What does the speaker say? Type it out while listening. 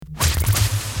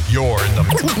You're in the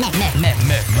mix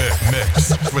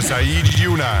with Saeed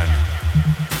Yunan.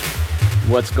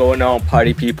 What's going on,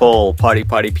 party people? Party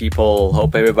people.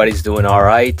 Hope everybody's doing all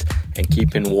right and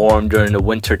keeping warm during the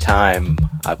winter time.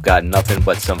 I've got nothing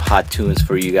but some hot tunes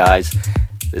for you guys.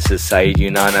 This is Saeed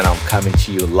Yunan and I'm coming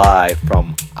to you live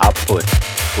from Output,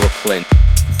 Brooklyn,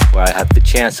 where I had the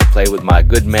chance to play with my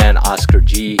good man Oscar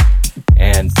G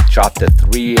and dropped a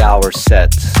 3-hour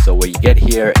set. So what you get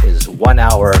here is 1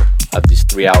 hour of this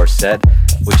 3-hour set,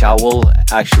 which I will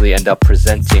actually end up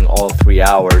presenting all 3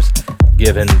 hours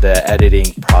given the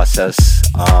editing process.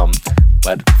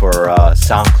 But for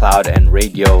SoundCloud and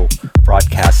radio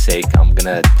broadcast sake, I'm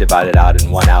gonna divide it out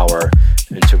in 1 hour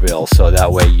interval, so that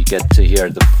way you get to hear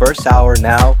the first hour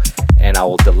now, and I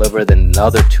will deliver the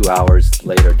another 2 hours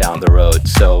later down the road.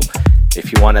 So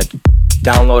if you want to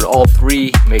download all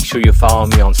three, make sure you follow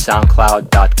me on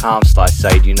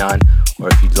soundcloud.com/SaeedYunan, or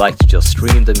if you'd like to just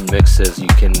stream the mixes, you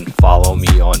can follow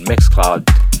me on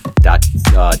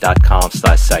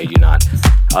mixcloud.com/SaeedYunan.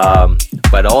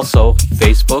 But also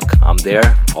Facebook, I'm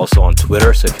there. Also on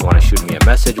Twitter, so if you want to shoot me a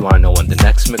message, want to know when the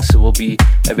next mix will be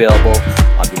available,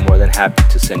 I'll be more than happy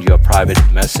to send you a private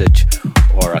message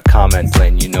or a comment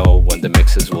letting you know when the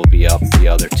mixes will be up, the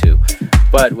other two.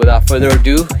 But without further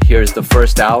ado, here's the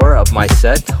first hour of my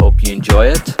set. Hope you enjoy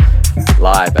it.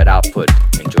 Live at Output.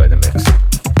 Enjoy the mix.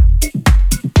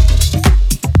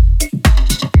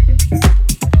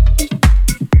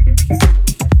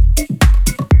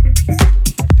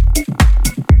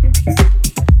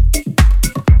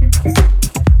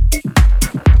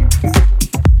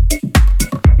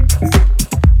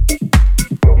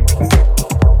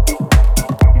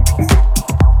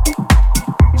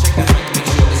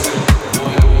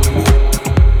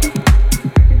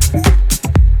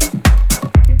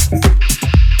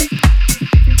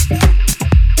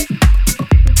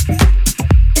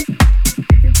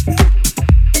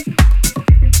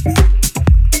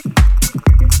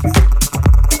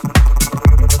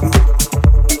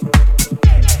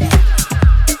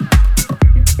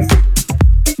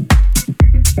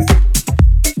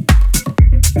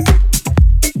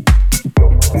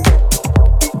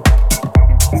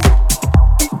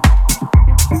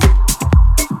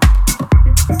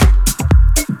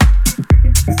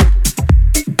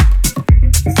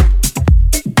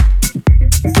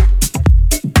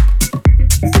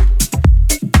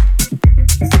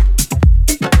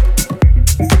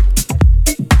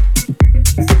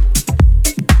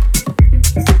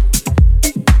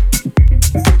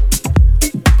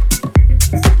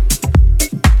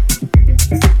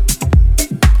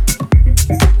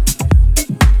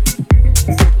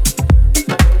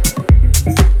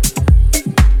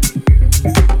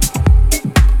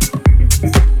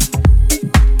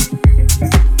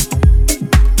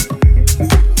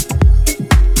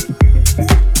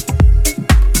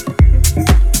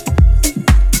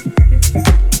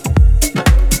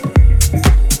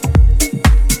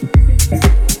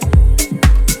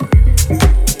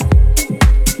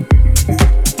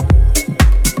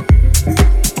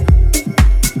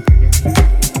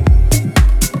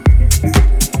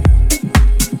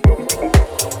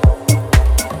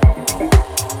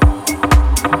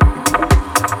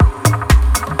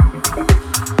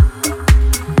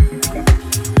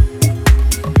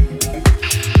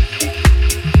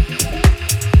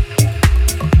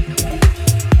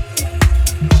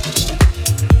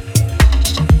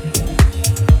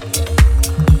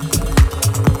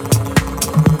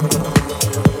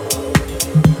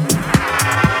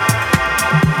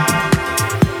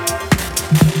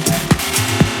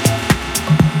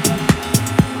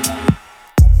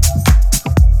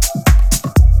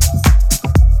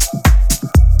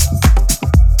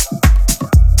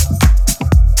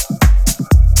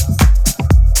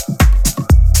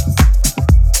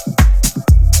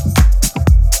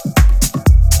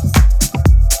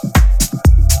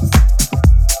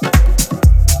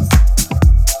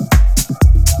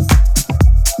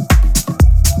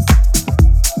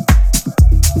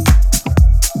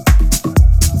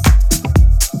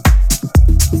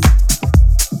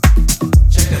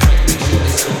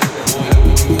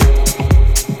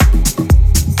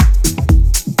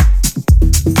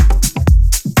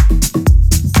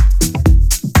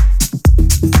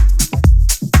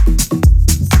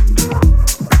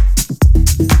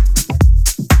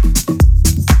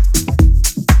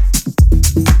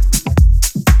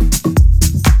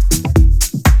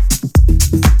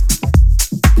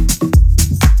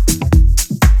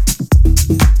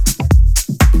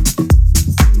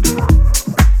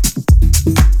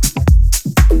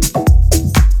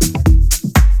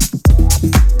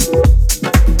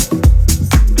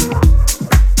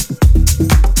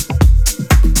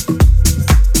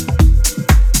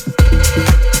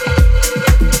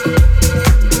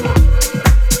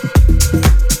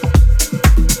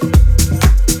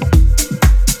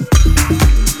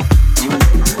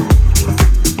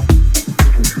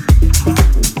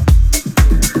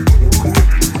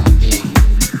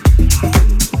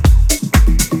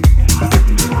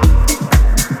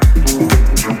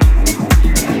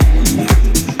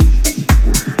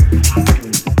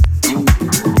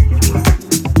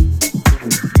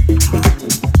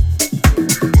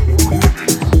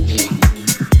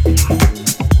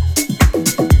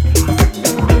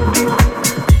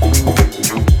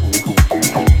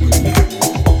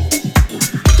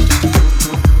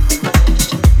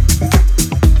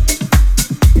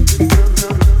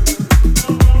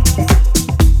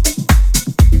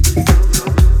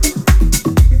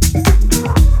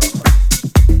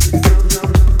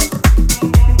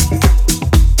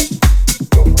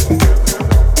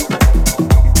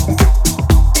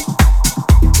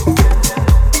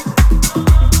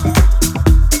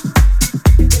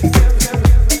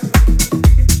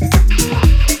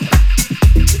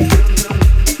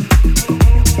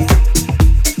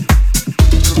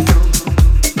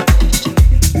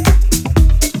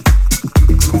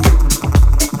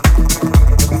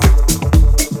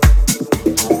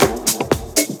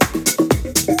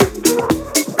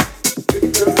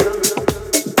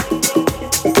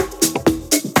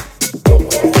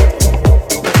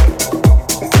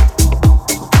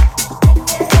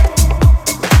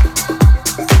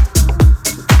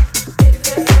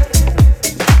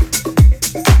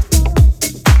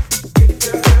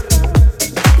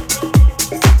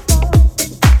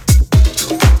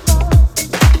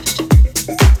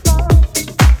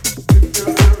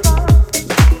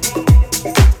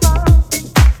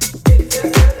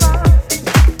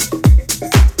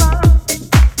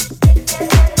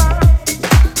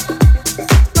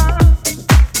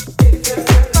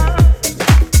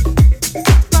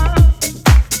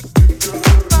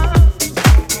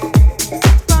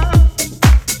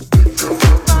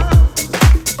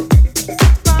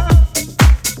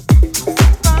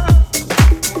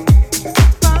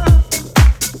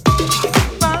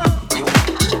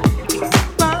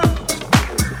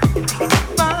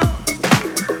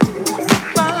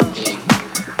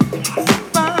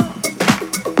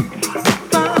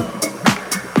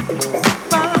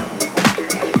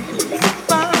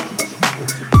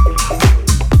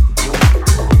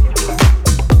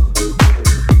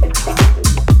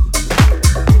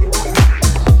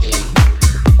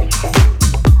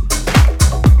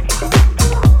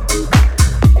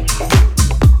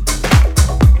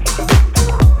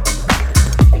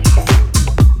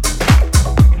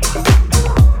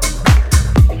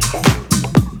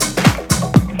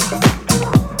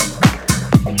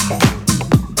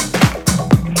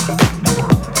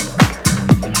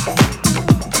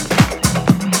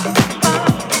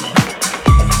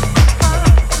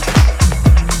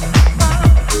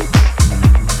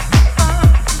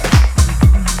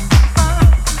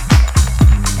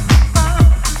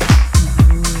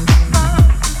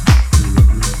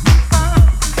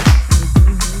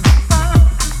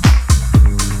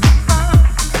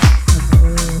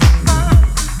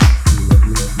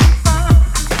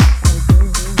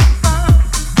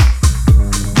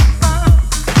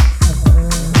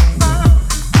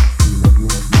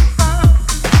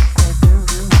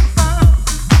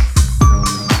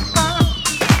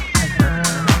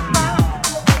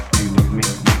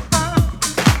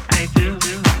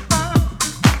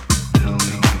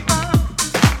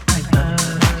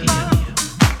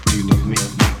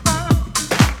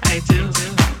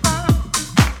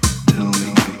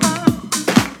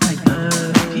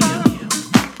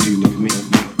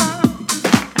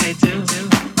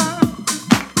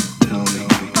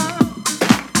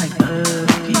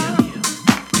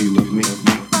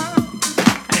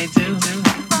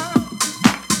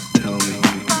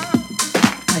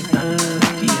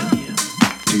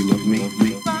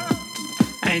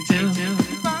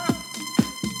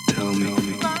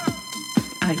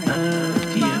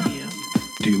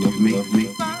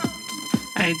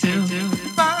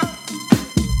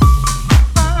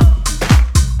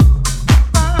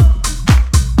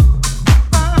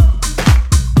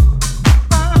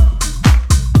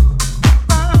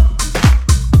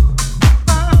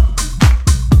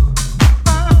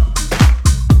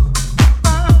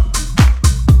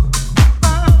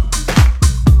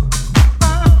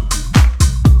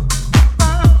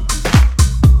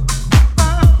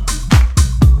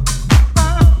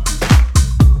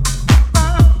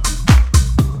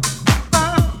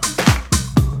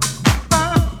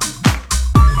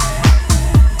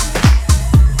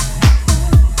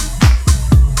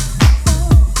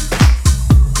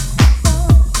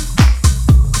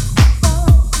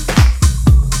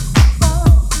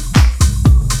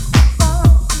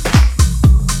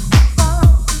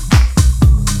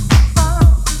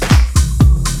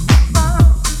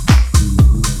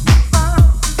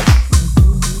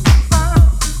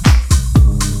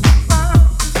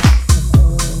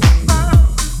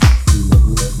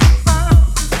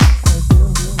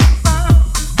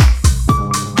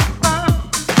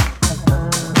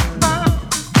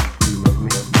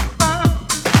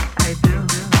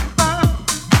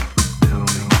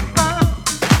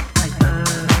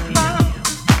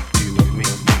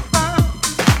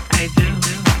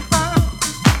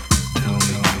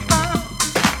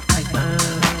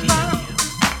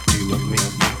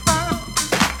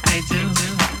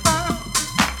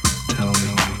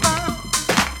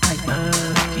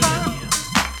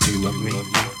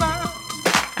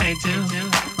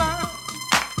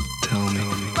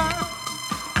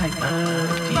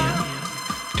 love you.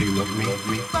 Do you love me?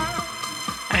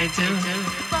 I do.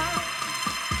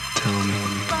 Tell me.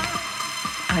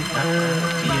 I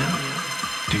love you.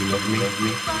 Do you love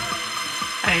me?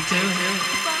 I do.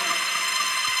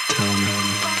 Tell me.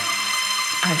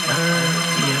 I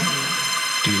love you.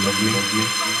 Do you love me?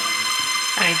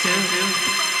 I do.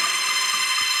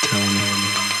 Tell me.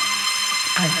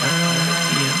 I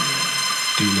love you.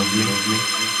 Do you love me?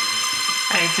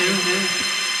 I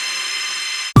do.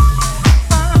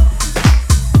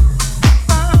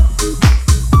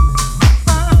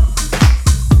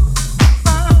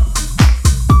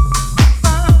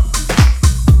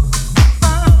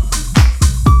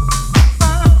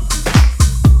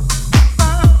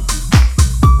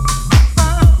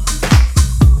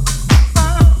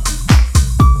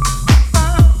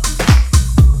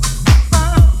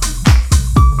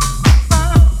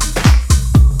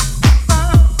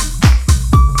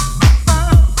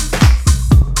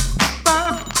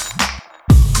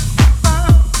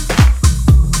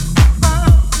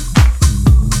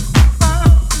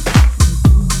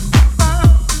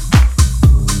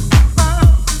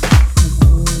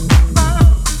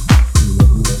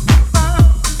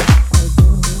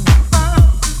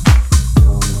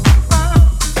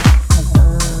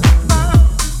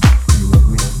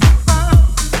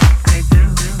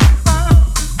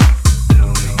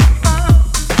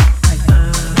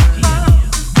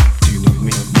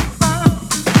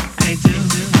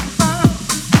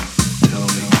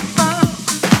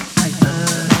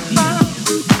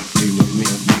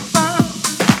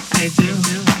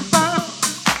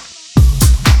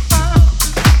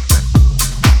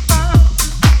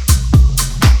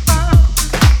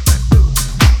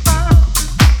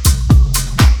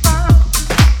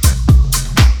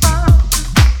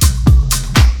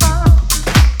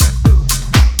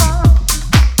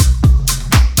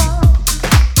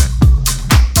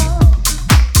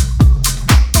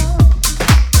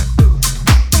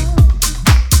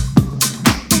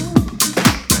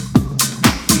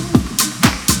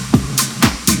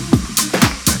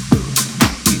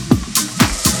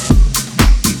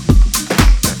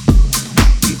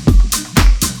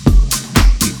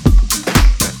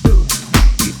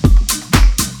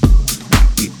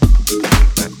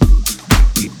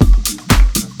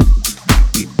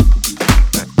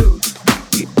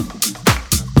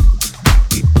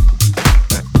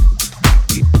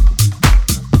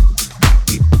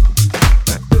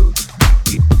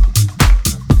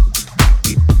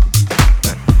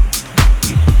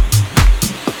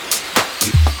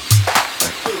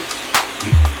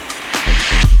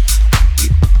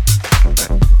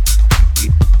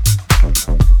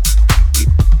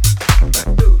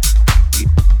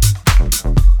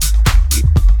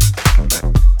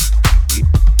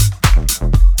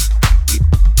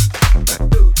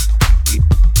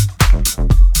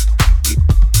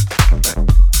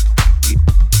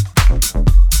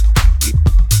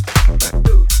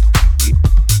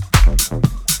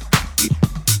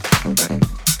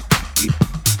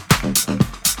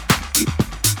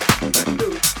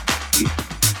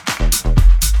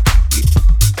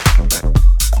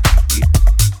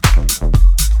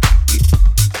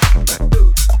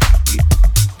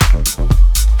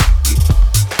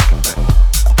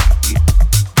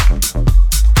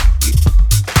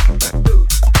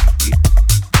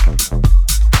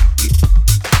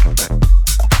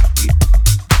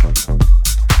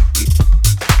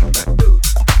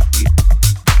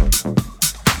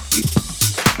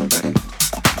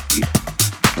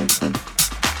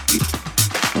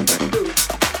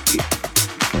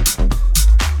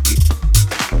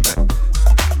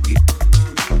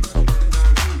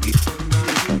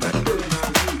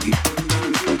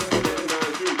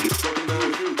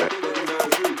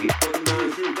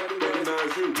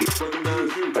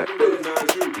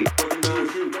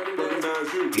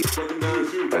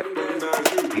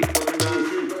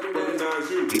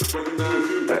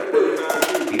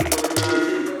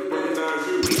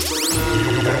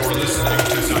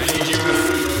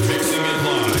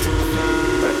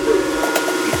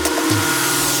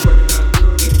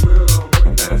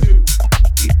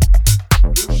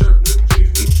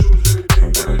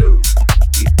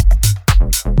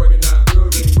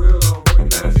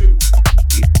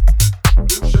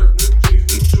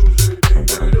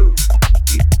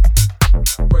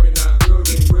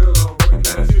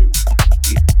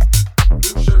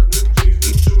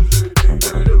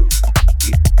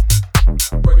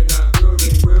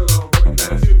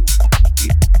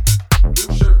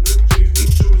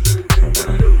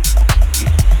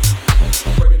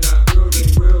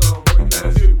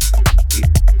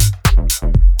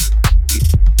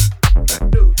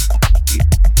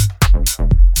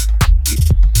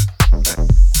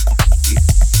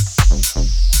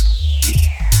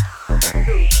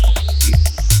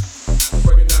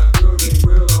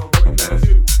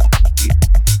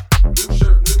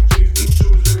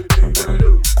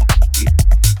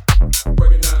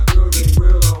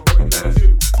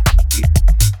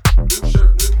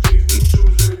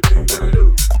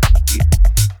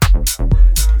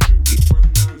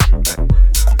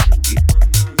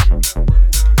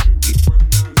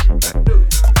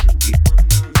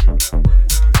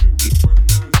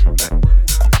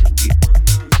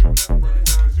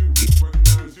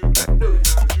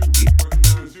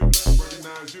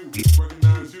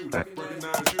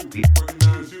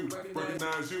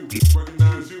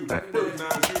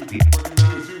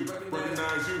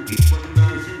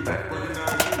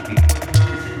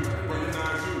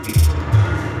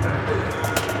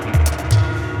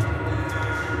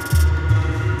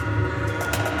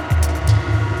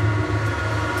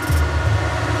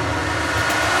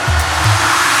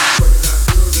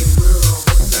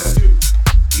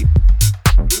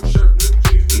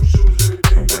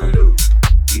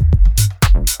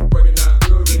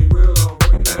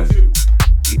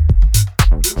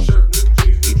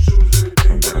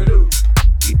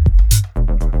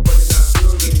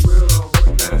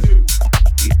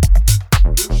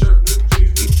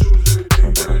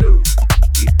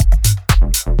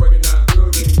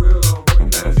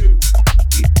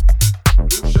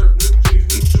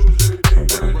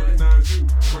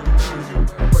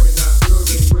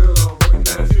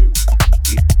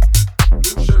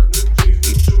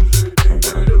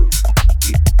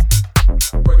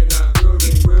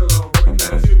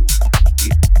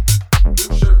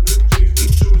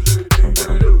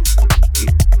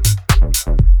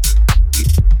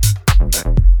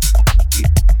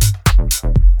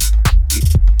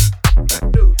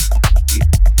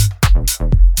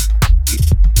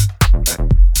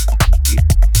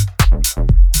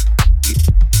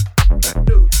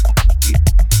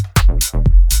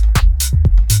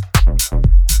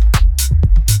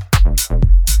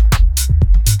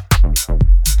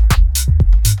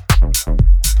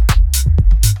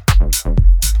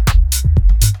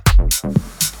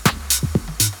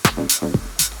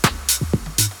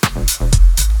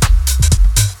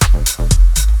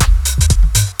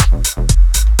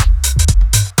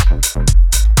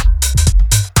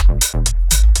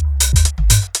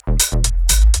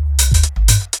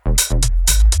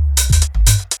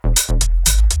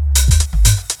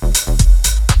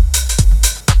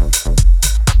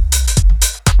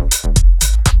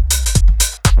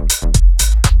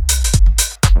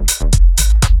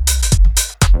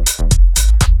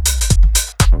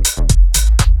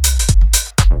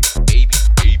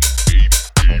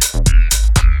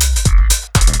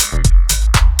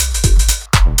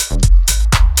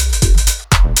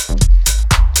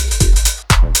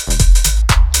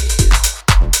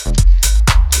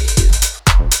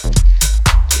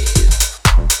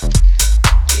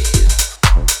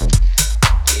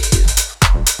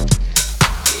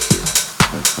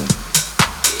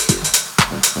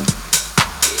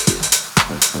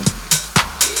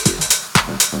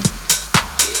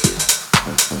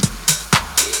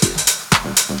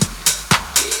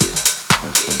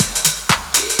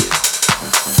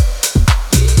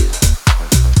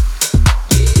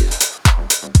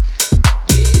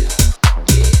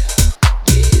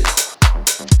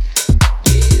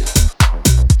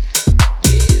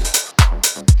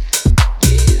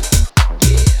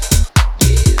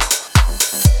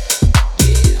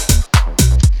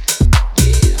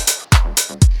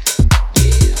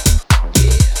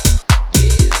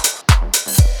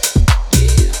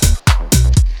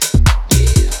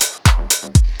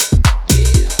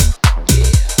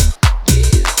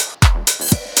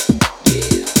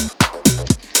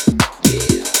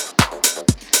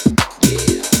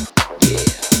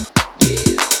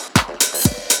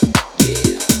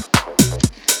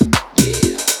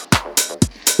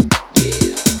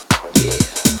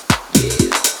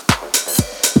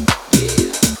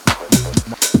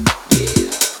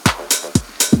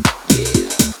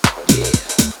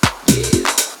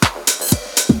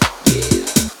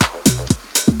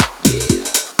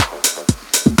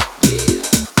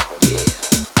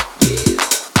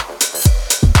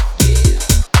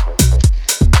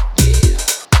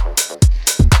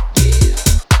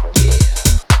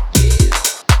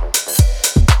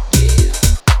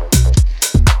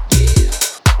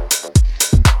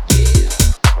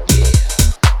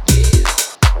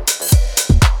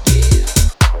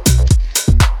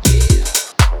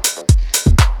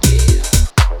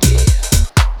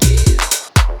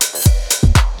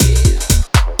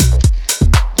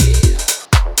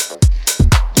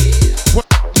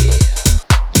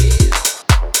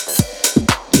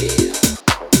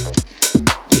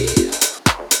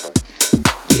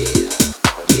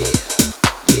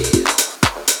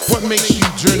 What makes you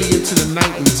journey into the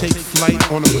night and take flight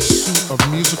on a pursuit of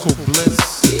musical bliss?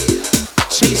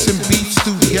 Chasing beats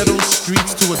through ghetto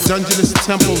streets to a dungeonous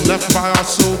temple left by our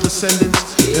soul descendants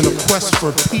in a quest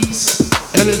for peace,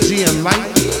 energy, and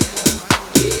light.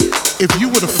 If you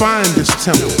were to find this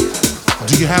temple,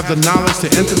 do you have the knowledge to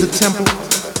enter the temple?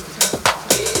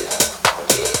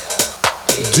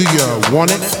 Do you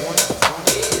want it?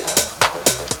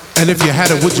 And if you had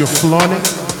it, would you flaunt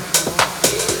it?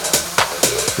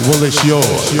 Well, it's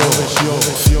yours.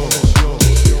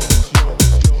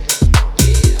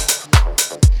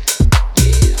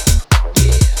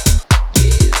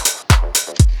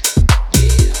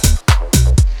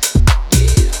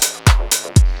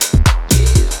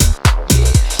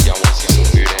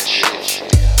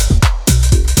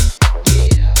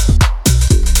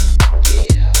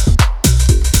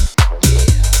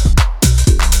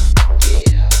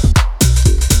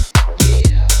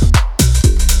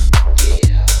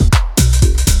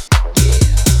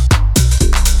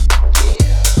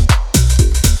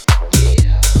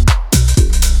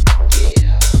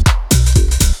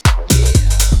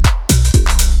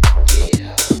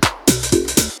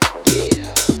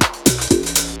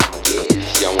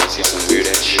 hear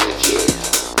that shit.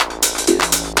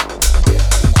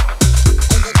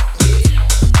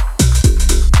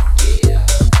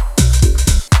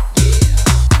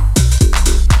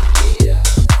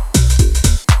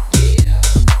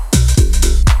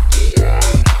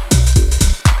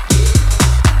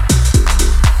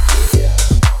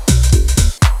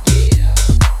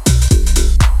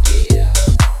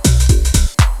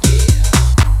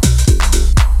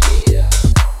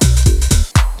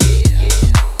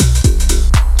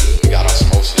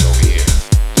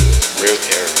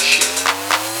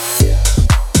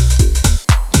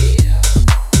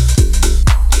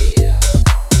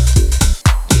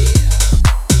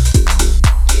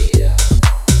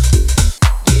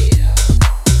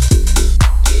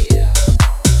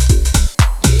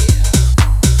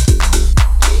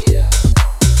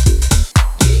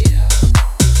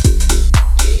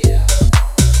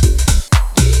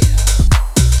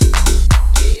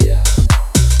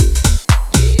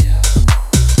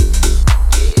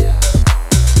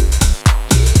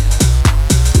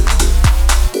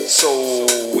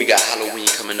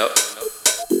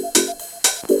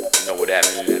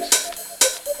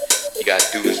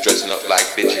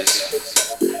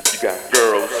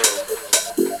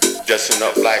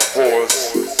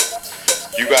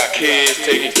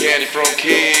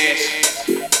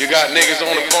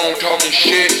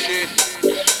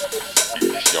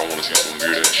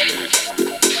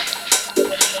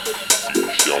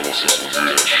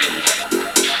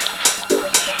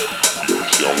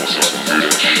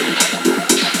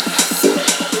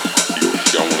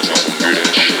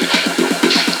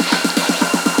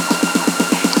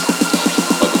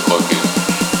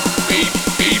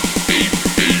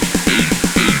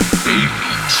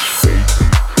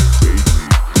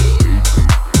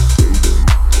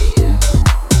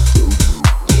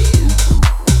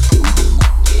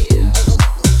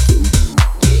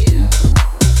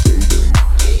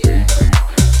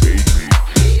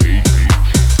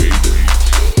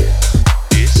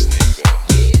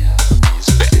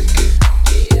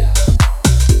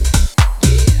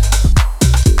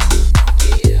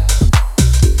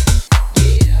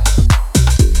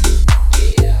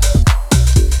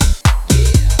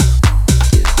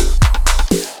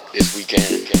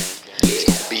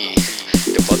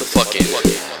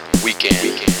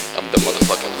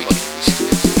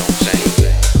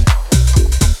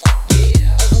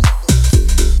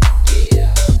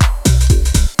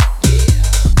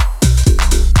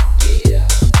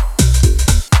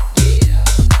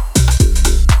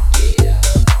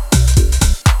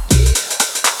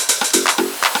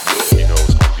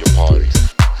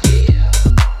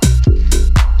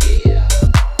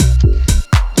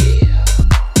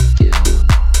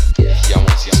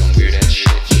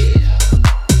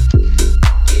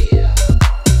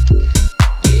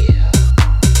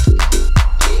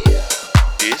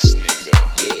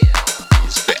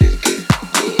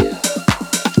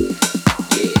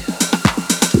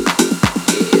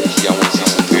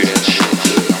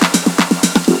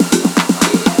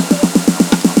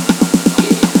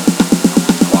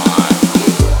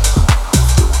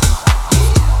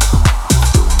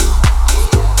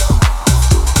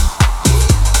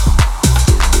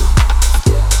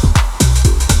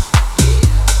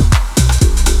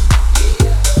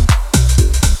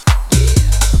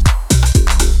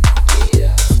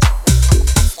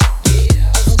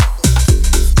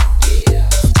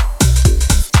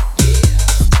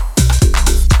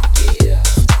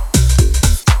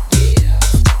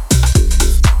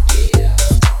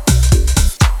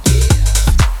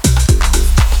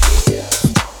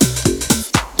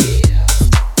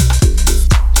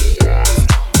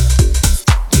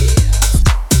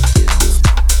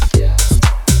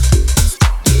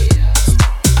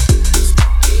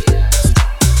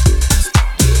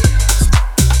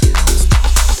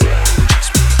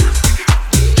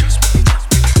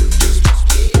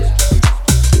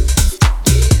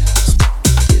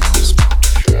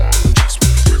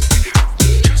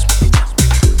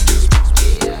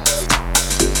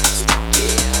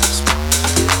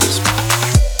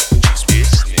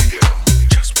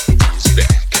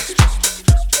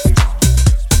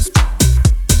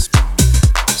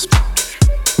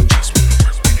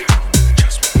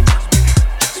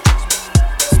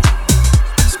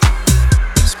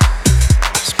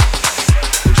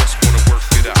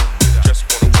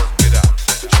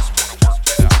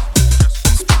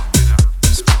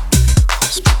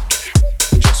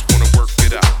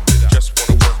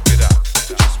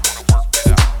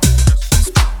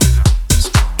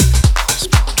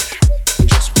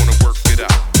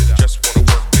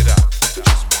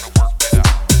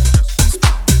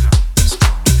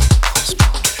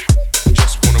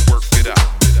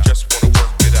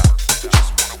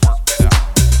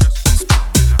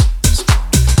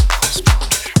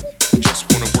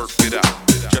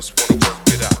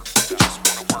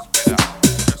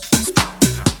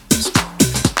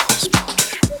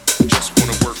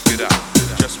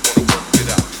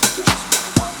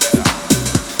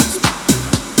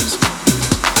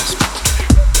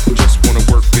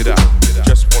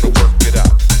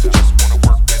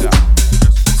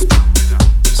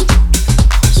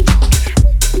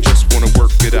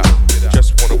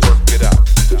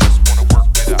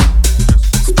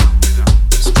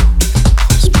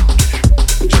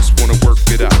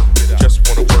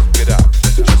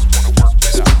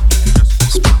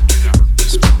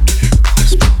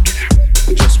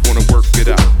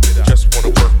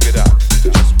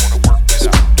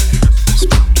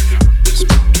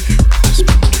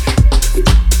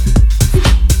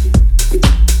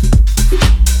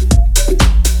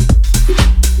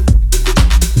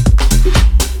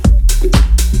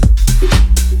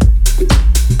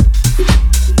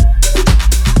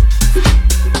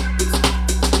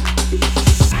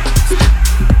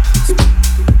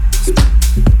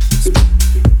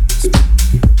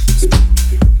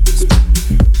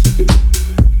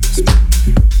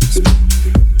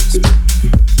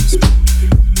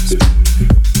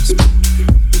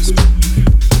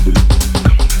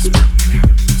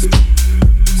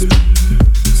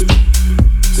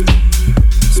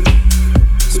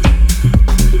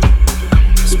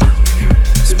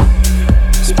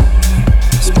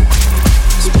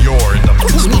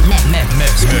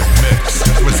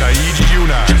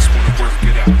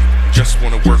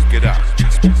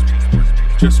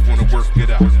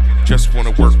 just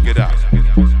wanna work it out.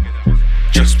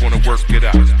 Just wanna work it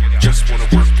out. Just wanna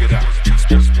work it out.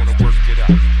 Just wanna work it out.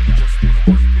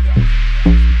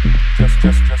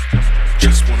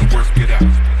 Just wanna work it out.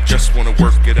 Just wanna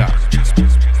work it out.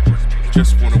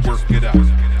 Just wanna work it out.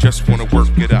 Just wanna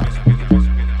work it out.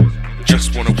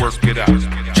 Just wanna work it out.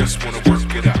 Just wanna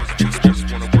work it out. Just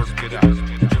wanna work it out.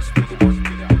 Just wanna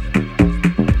work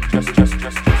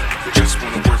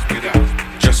it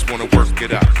out. Just wanna work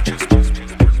it out.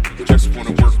 Just wanna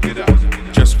work it out.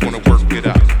 Just wanna work it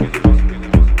out.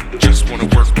 Just wanna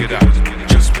work it out.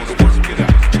 Just wanna work it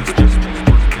out.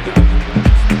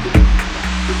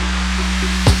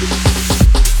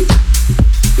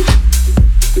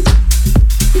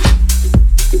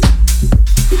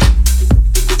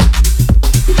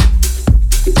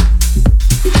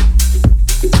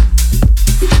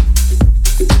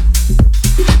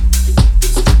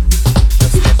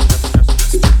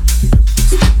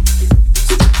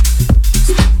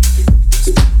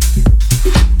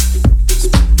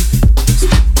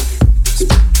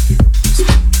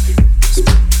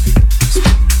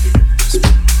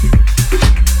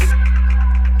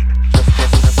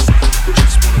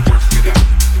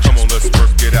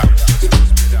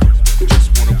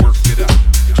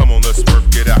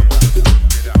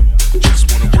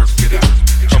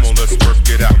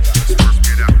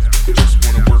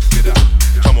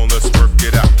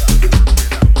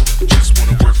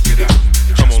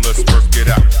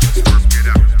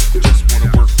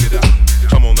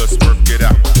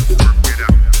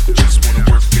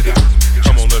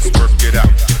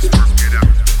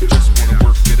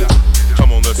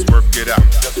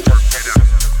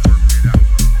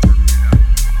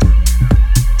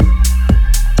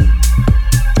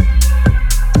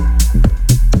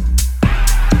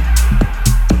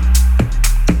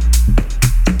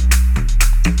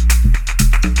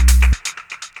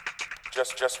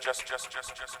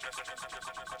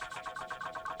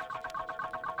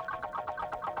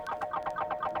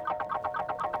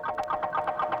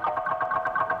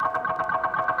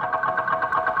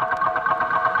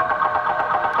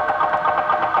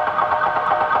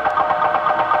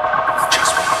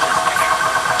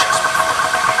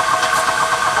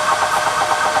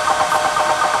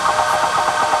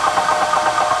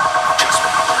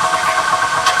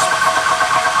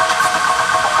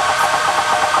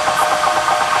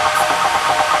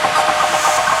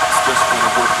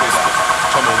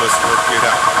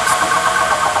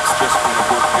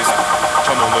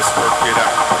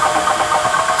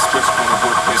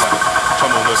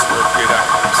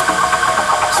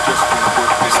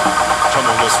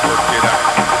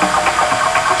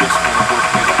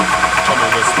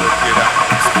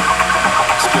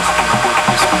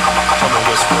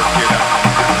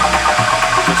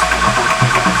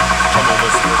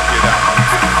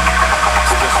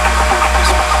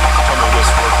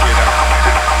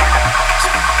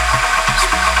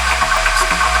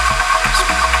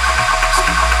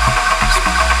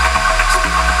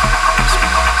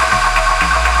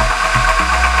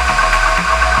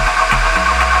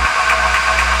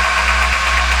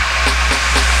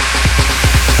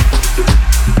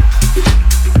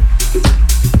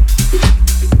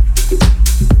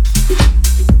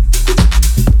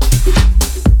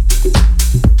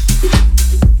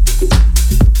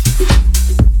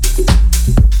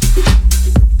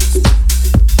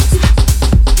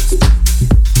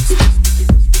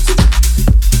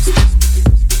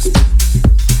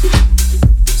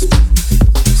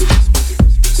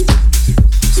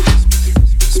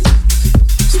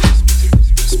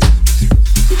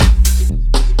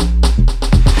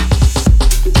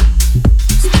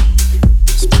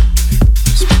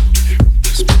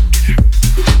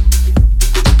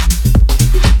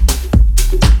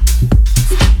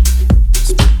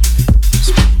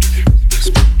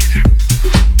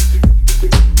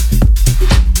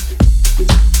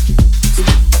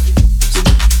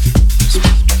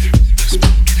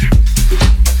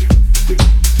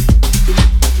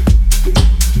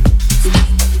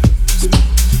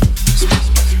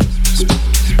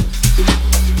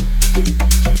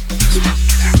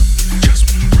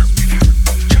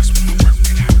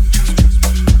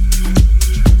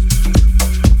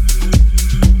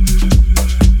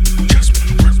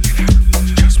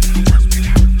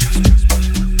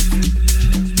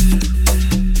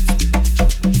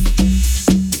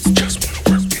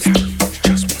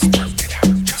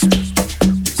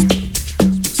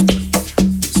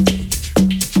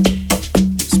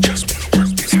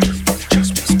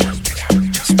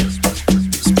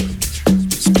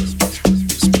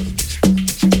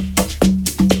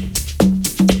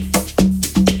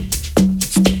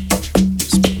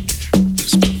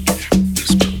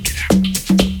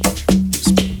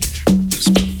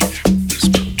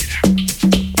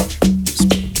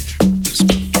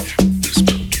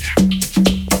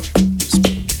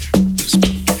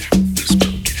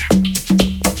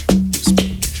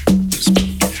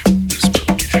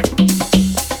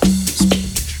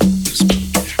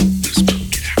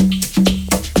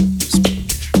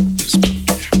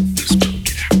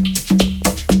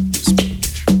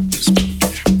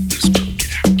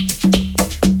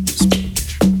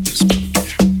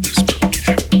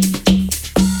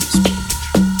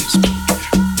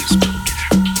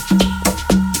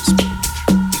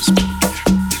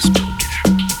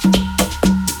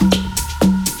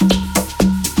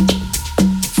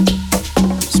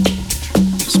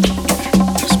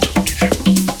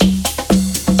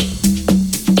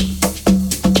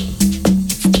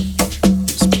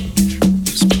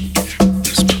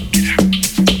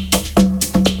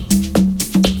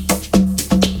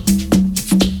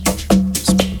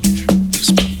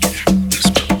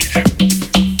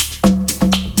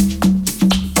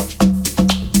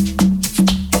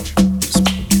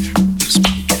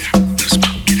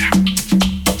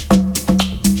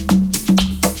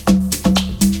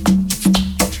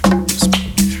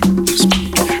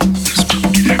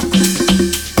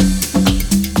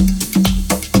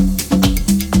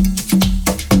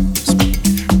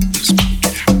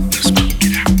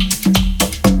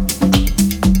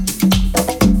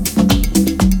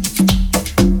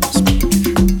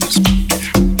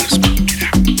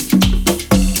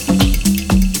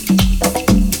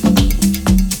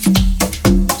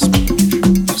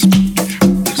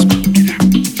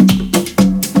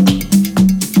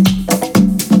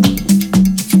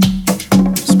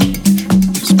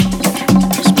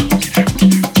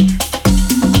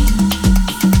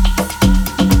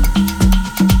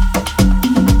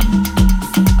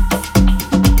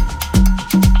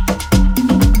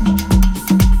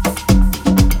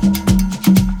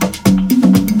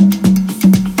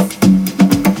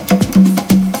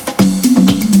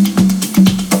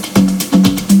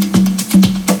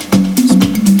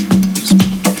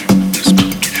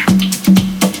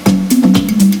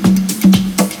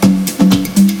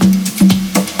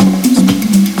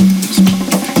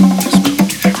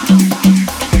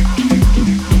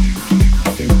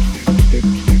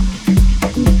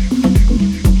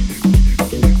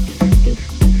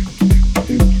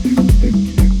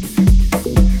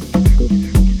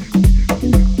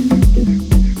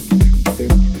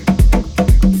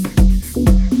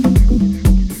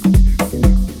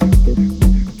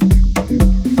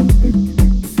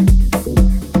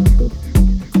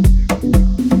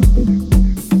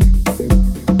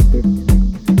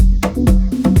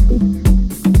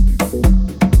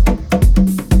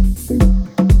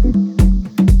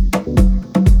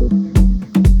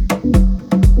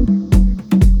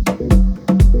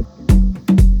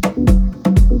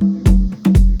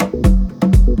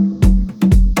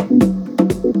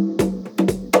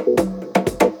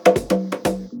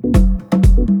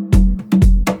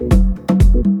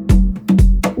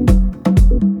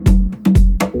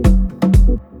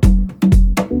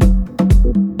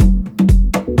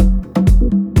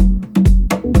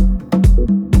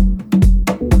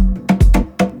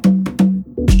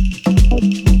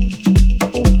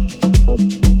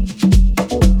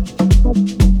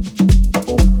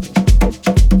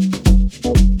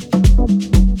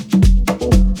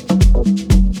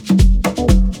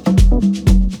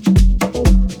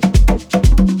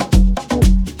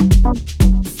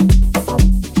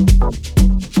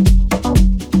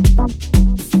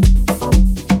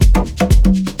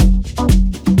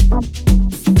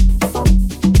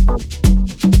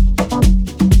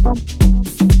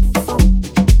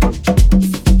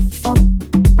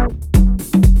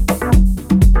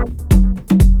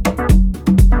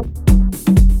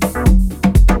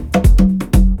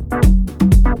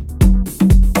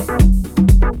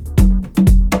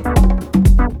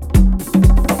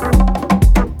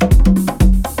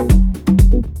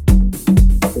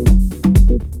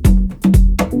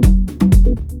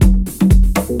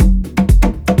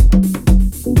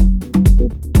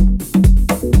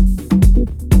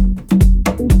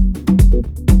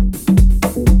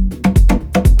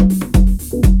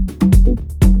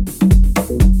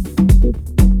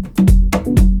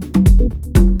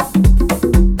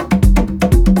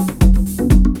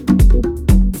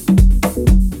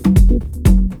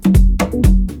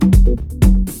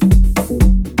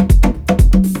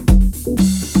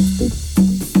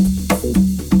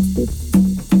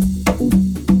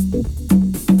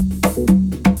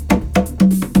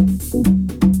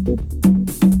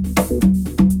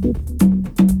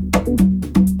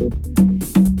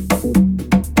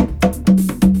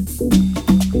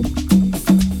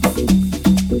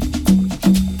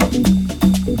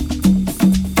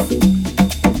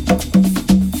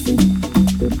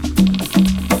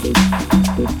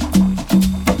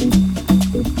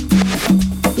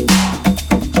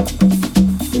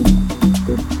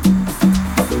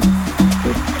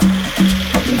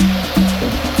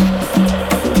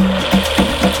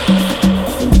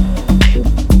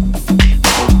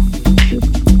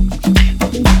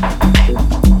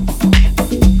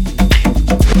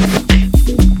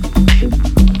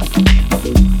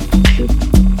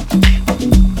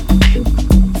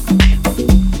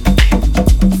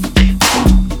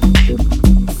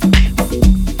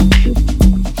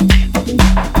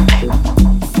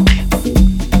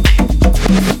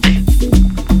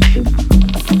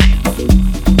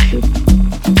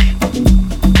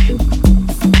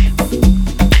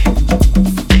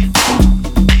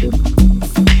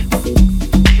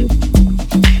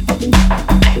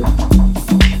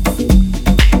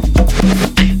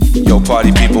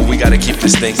 party people, we gotta keep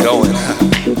this thing going.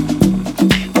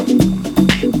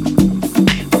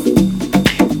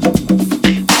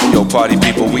 Yo, party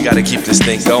people, we gotta keep this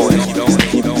thing going.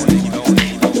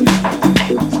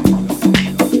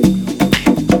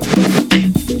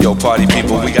 Yo, party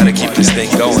people, we gotta keep this thing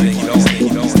going.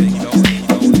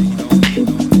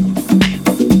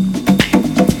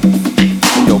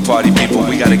 Yo, party people,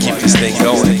 we gotta keep this thing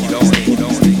going.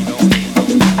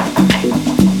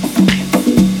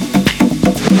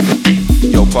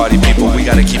 Yo, party people, we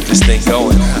gotta keep this thing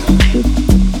going.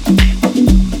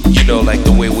 You know, like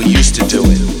the way we used to do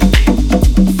it.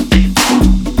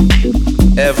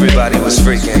 Everybody was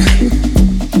freaking.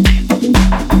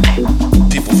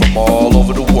 People from all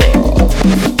over the world.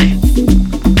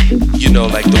 You know,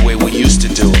 like the way we used to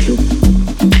do it.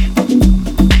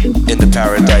 In the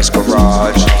Paradise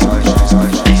Garage.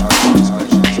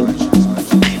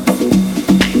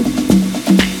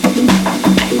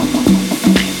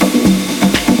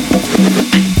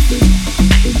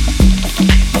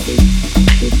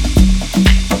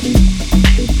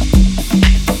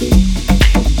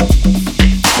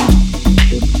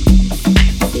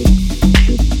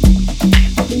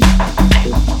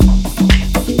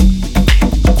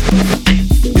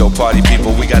 Party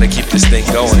people, we gotta keep this thing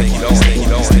going.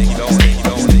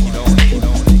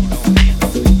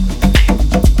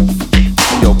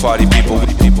 Yo, party people,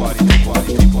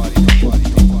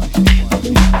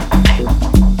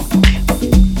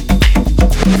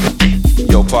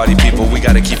 yo, party people, we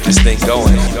gotta keep this thing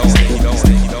going.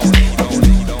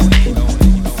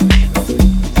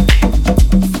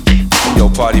 Yo,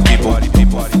 party people.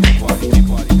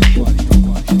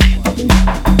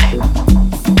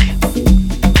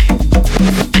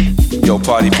 Yo,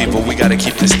 party people, we gotta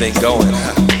keep this thing going.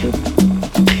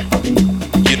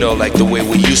 You know, like the way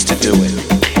we used to do it.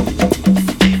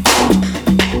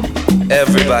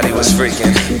 Everybody was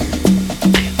freaking.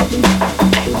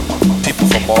 People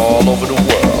from all over the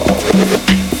world.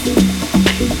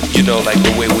 You know, like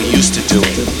the way we used to do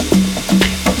it.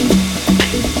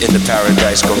 In the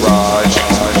Paradise Garage.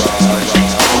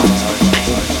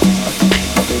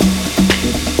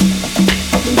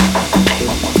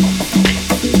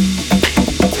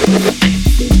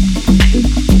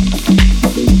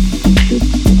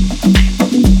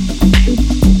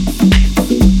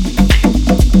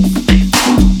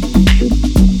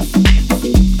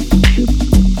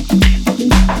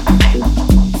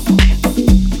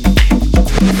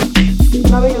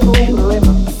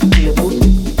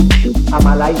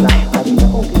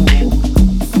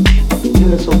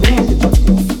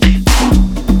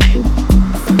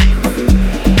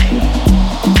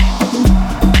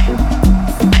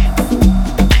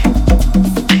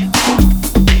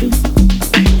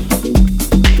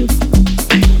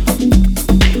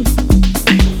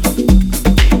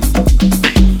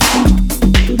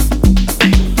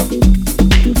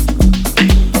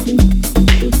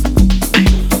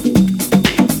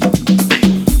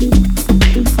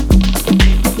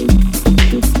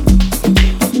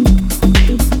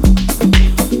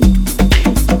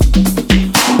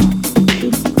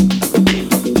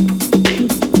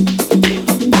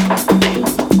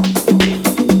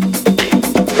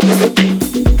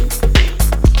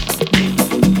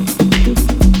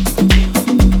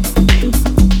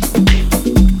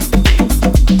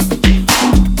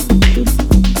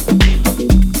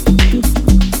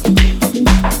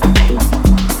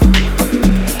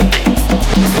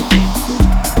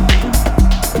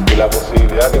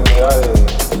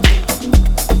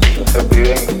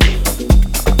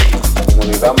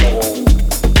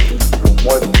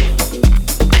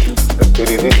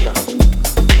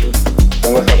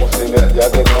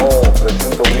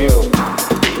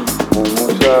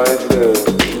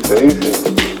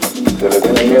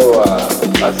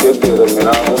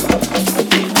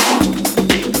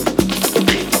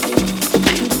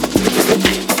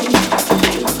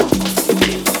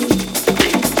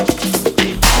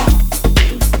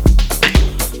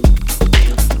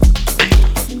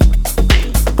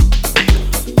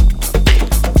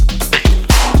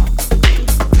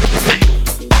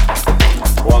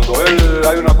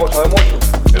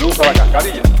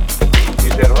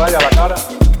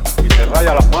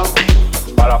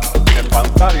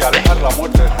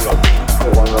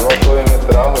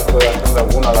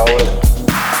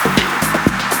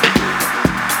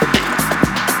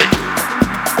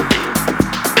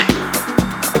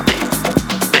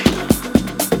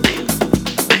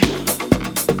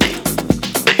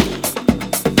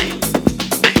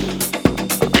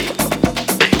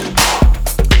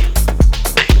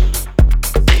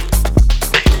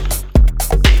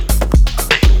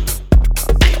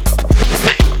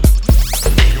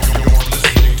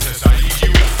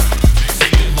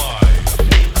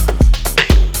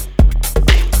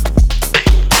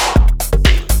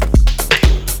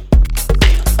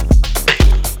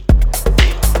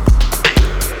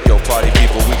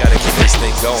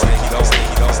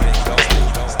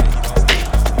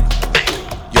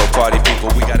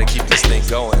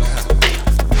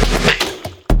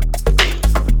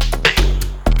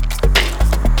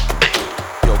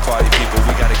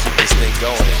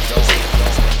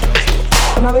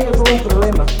 Una vez yo tuve un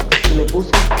problema y le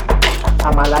puse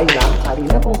a Malaila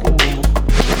harina con quinoa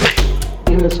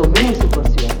y resolví mi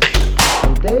situación. Me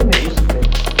senté y me puse feliz.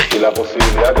 Y la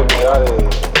posibilidad que me da de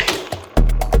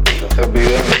ser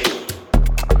vidente,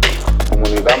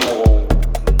 comunicarme con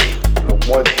los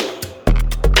muertos,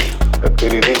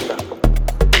 espiritistas.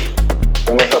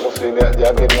 Tengo esa posibilidad,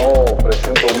 ya que no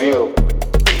presento miedo,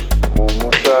 como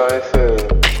muchas veces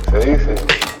se dice,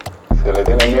 se le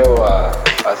tiene miedo a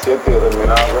ciertas y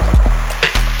determinadas cosas.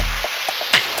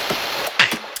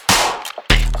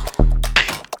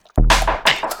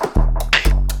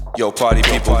 Yo, party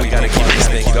people, we gotta keep this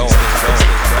thing going.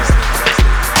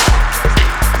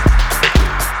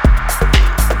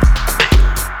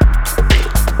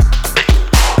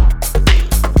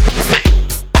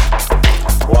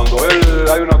 Cuando él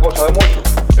hay una cosa de muerto,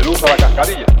 él usa la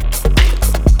cascarilla.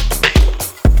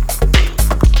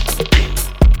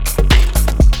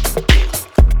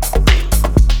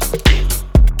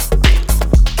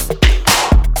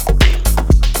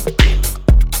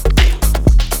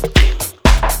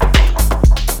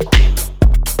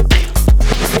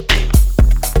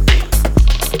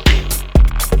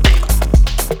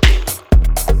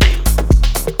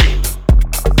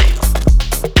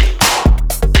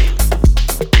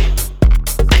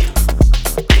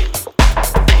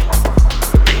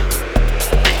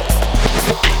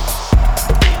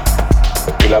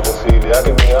 La posibilidad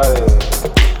que me da de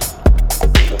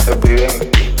ser vidente,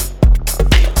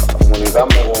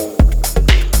 comunicarme con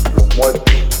los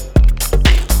muertos,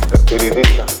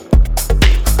 espiritistas.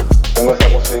 Tengo esa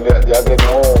posibilidad, ya que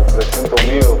no presento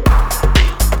miedo,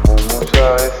 como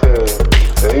muchas veces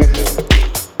se dice,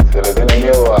 se le tiene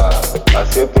miedo a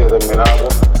ciertas y determinadas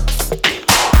cosas.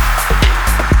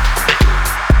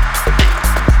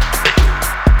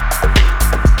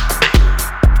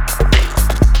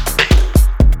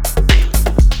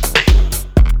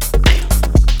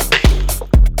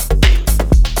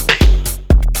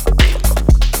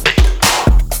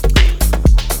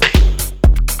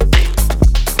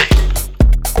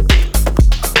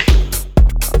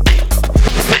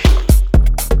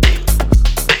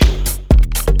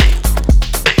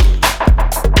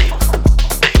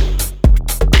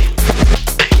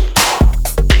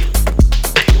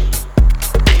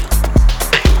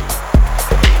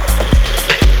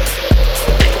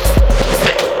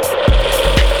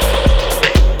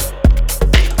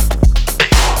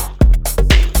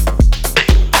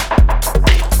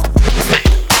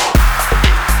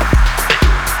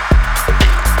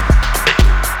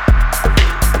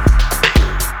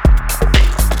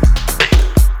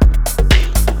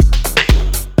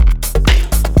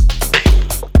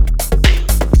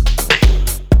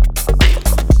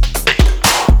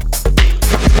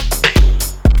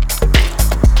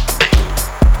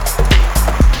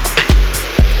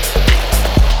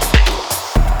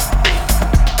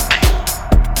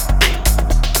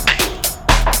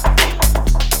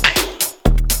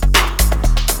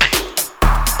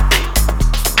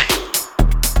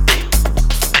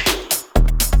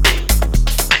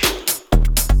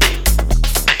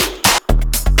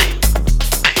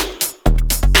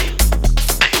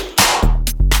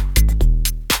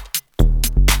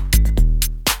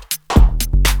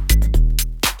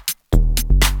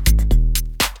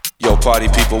 Party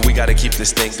people, we gotta keep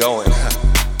this thing going.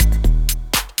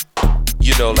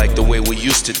 You know, like the way we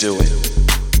used to do it.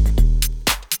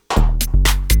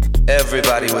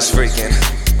 Everybody was freaking.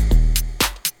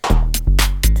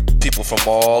 People from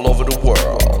all over the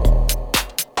world.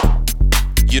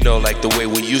 You know, like the way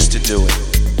we used to do it.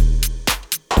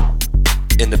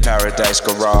 In the Paradise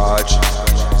Garage.